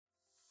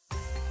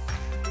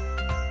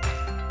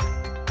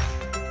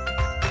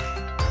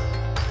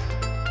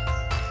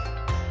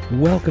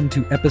Welcome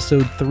to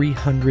episode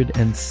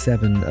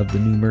 307 of the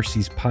New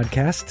Mercies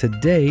podcast.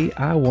 Today,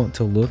 I want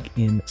to look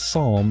in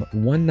Psalm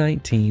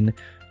 119,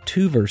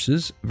 two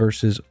verses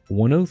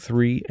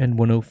 103 and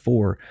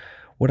 104.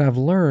 What I've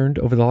learned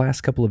over the last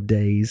couple of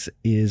days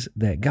is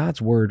that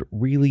God's Word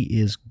really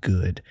is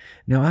good.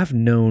 Now, I've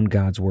known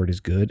God's Word is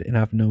good, and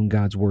I've known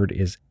God's Word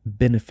is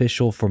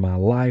beneficial for my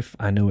life.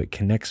 I know it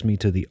connects me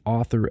to the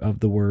author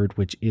of the Word,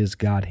 which is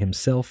God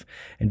Himself.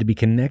 And to be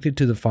connected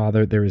to the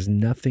Father, there is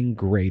nothing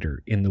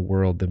greater in the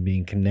world than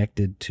being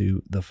connected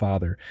to the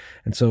Father.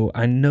 And so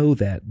I know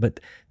that, but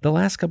the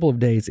last couple of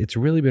days, it's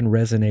really been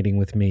resonating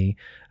with me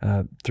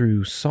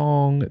through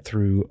song,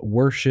 through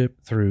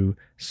worship, through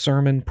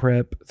sermon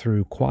prep,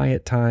 through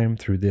quiet time,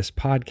 through this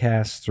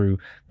podcast, through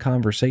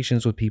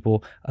conversations with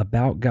people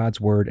about God's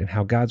Word and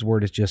how God's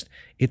Word is just,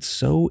 it's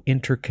so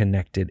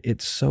interconnected,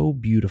 it's so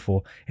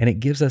beautiful, and it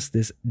gives us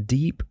this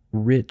deep,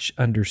 rich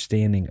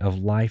understanding of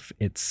life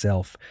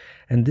itself.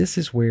 And this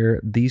is where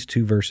these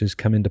two verses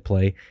come into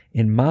play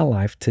in my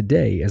life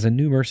today, as a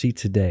new mercy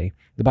today.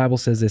 The Bible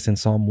says this in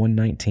Psalm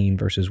 119,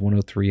 verses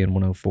 103 and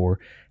 104,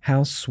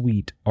 "How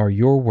sweet are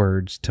your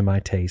words to my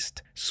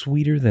taste,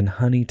 sweeter than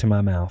honey to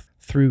my mouth.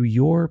 Through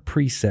your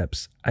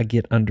precepts I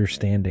get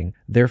understanding.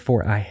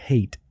 Therefore I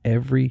hate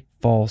every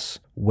false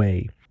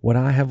way." What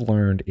I have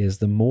learned is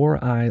the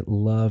more I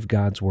love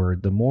God's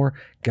Word, the more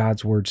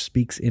God's Word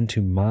speaks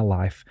into my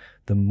life,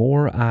 the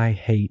more I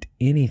hate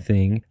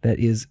anything that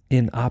is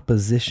in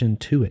opposition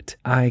to it.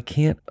 I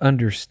can't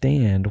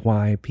understand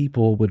why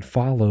people would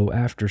follow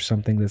after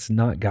something that's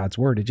not God's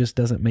Word. It just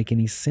doesn't make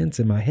any sense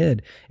in my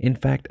head. In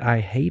fact, I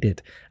hate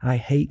it. I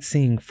hate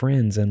seeing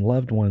friends and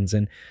loved ones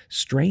and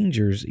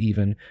strangers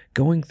even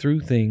going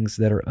through things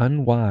that are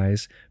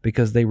unwise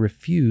because they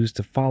refuse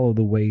to follow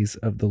the ways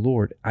of the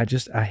Lord. I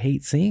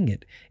hate seeing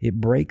it.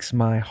 It breaks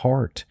my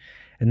heart.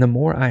 And the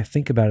more I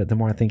think about it, the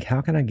more I think,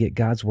 how can I get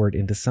God's Word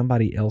into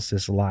somebody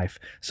else's life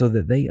so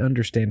that they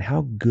understand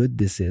how good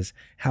this is,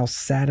 how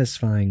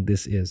satisfying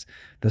this is?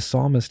 The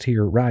psalmist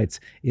here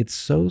writes, it's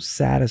so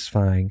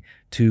satisfying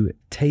to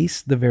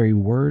taste the very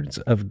words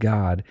of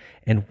God.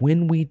 And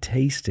when we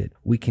taste it,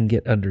 we can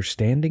get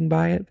understanding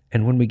by it.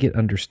 And when we get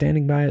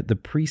understanding by it, the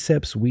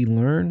precepts we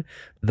learn,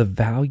 the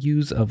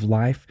values of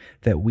life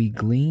that we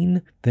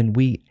glean, then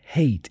we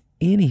hate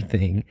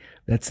anything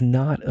that's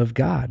not of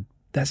God.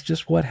 That's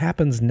just what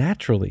happens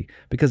naturally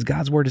because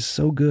God's Word is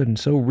so good and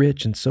so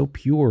rich and so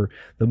pure.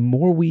 The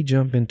more we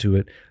jump into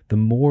it, the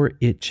more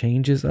it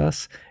changes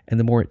us and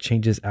the more it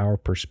changes our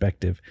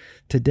perspective.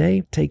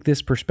 Today, take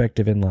this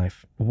perspective in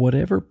life.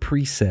 Whatever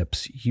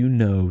precepts you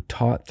know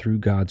taught through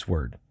God's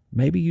Word,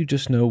 maybe you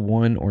just know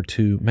one or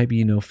two, maybe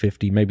you know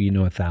 50, maybe you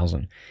know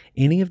 1,000.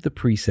 Any of the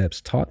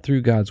precepts taught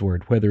through God's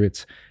Word, whether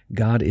it's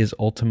God is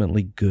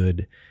ultimately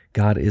good,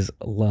 God is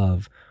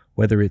love,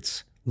 whether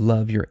it's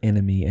love your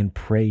enemy and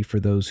pray for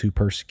those who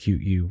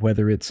persecute you,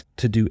 whether it's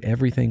to do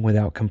everything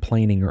without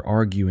complaining or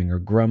arguing or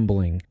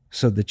grumbling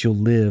so that you'll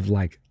live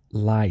like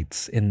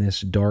lights in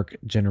this dark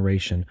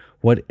generation.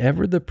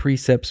 Whatever the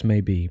precepts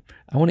may be,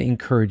 I want to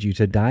encourage you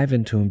to dive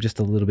into them just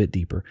a little bit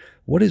deeper.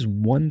 What is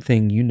one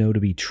thing you know to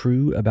be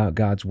true about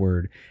God's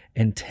Word?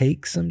 And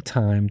take some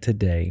time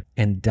today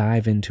and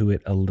dive into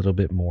it a little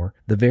bit more.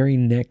 The very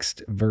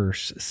next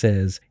verse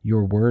says,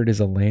 "Your word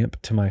is a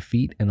lamp to my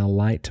feet and a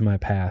light to my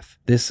path."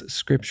 This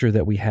scripture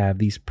that we have,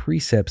 these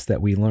precepts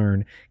that we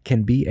learn,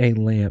 can be a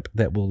lamp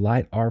that will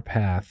light our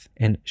path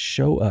and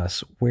show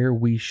us where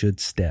we should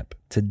step.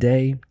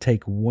 Today,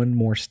 take one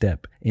more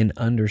step in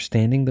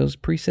understanding those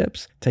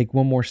precepts. Take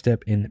one more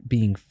step in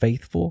being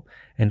faithful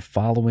and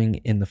following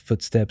in the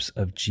footsteps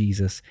of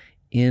Jesus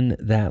in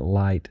that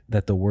light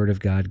that the Word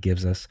of God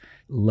gives us.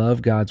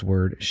 Love God's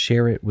Word,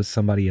 share it with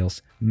somebody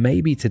else.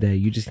 Maybe today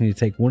you just need to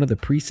take one of the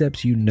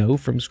precepts you know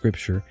from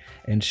Scripture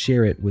and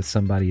share it with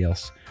somebody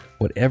else.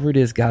 Whatever it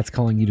is God's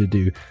calling you to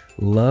do,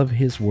 love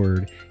His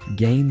Word,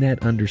 gain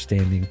that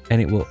understanding,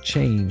 and it will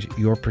change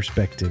your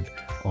perspective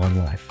on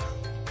life.